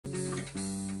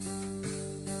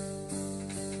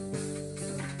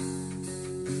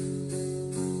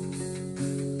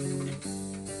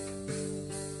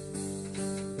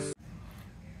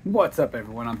What's up,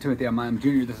 everyone? I'm Timothy. I'm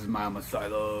Jr. This is my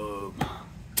Asylum.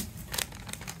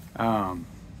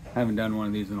 Haven't done one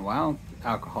of these in a while.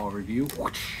 Alcohol review.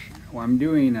 Well, I'm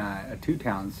doing a Two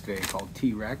Towns today called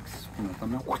T-Rex from the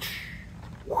thumbnail.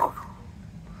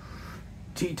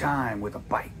 Tea time with a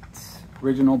bite.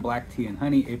 Original black tea and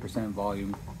honey, 8%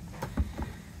 volume.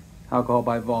 Alcohol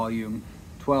by volume.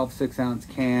 12 6-ounce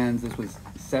cans. This was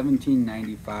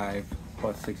 $17.95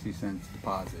 plus 60 cents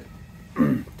deposit.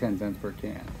 10 cents per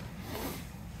can.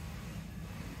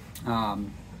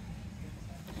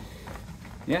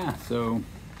 Yeah, so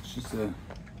it's just a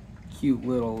cute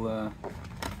little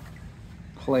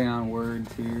play on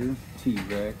words here.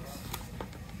 T-Rex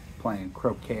playing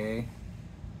croquet.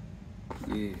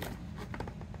 Yeah.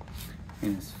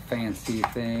 In his fancy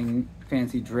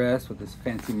dress with his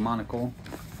fancy monocle.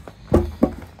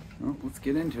 Well, let's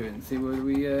get into it and see what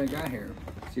we got here.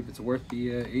 See if it's worth the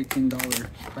 $18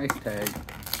 price tag.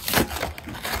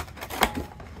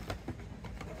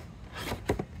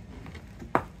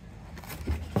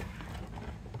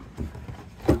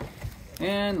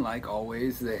 And like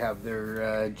always, they have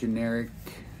their generic,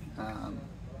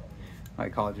 I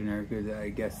call it generic because I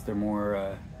guess they're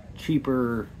more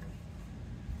cheaper.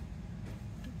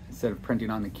 Instead of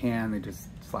printing on the can, they just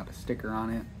slap a sticker on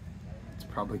it. It's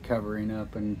probably covering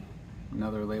up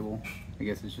another label. I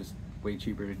guess it's just way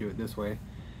cheaper to do it this way.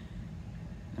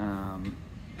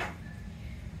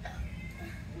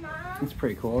 It's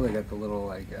pretty cool. They got the little,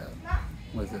 like,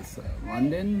 what is this,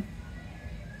 London?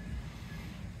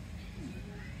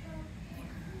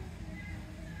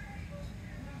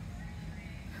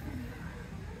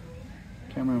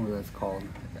 Can't remember what that's called.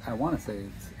 I want to say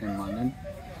it's in London.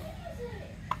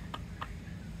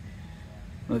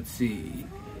 Let's see.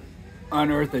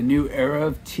 Unearth a new era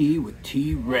of tea with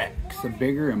T-Rex. A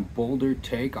bigger and bolder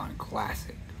take on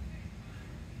classic.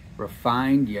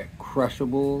 Refined yet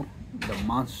crushable. The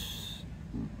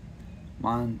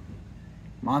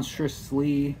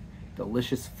monstrously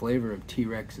delicious flavor of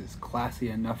T-Rex is classy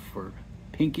enough for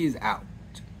pinkies out.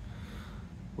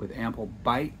 With ample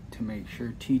bite to make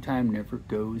sure tea time never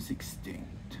goes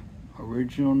extinct.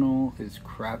 Original is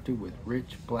crafted with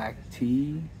rich black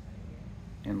tea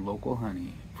and local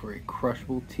honey for a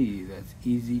crushable tea that's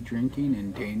easy drinking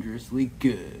and dangerously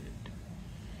good.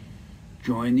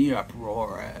 Join the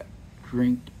uproar at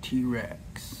Drink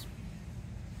T-Rex.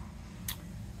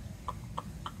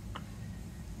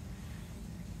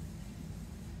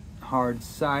 Hard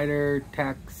cider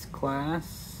tax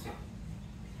class.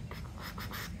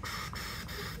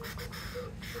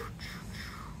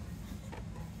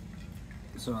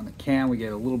 So on the can we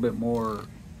get a little bit more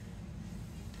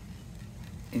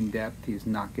in depth. He's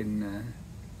knocking the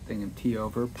thing of tea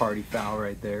over. Party foul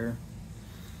right there.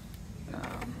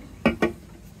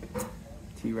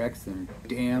 T-Rex and their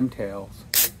damn tails.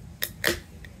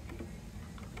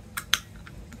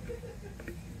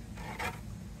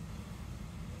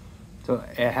 So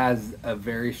it has a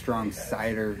very strong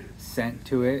cider scent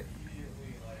to it.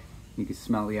 You can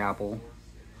smell the apple.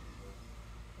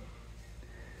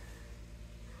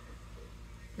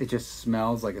 It just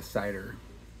smells like a cider.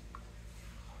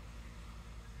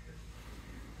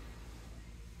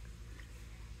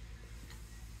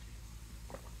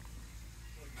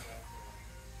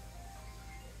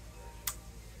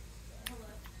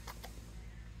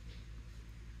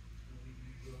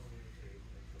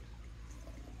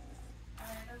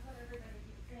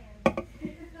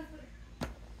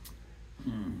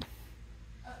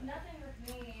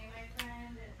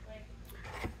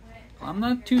 I'm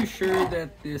not too sure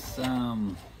that this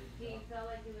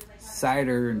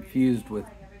cider infused with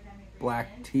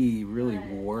black tea really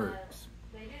works.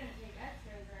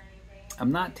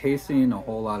 I'm not tasting a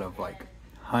whole lot of like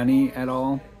honey at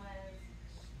all.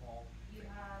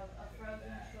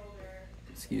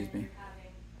 Excuse me.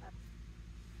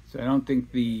 So I don't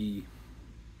think the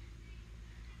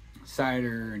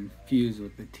cider infused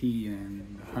with the tea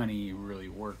and the honey really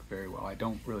work very well. I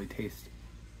don't really taste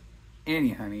any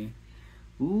honey.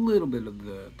 A little bit of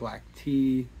the black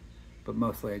tea, but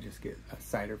mostly I just get a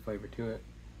cider flavor to it.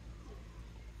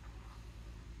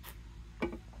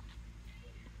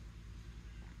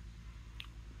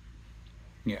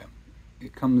 Yeah,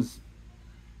 it comes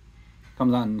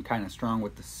on kind of strong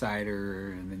with the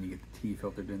cider, and then you get the tea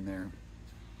filtered in there.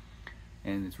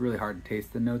 And it's really hard to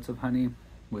taste the notes of honey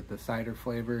with the cider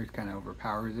flavor. It kind of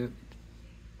overpowers it.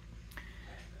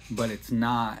 But it's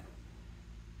not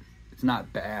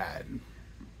bad.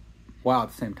 While at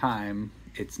the same time,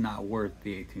 it's not worth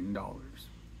the $18,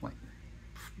 like,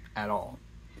 at all.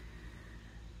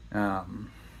 I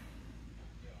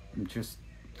just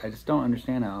don't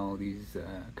understand how these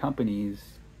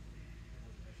companies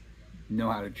know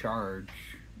how to charge,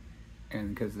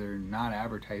 and because they're not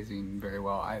advertising very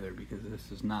well either, because this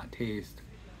does not taste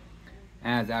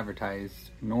as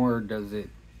advertised, nor does it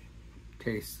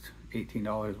taste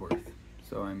 $18 worth.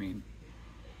 So I mean,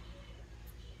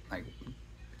 like,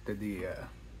 did the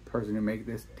person who make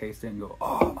this taste it and go,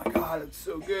 oh my god, it's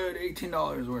so good,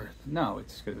 $18 worth? No,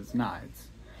 it's because it's not. It's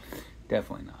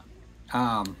definitely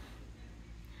not.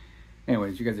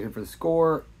 Anyways, you guys are here for the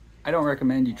score. I don't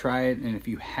recommend you try it, and if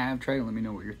you have tried it, let me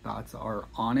know what your thoughts are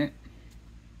on it.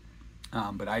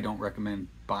 But I don't recommend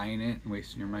buying it and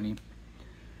wasting your money.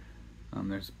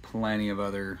 There's plenty of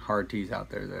other hard teas out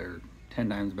there that are 10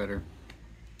 times better.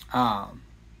 Yeah,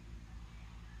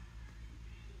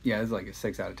 it's like a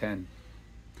 6 out of 10.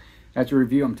 That's your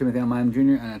review. I'm Timothy L. Jr.,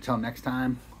 and until next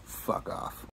time, fuck off.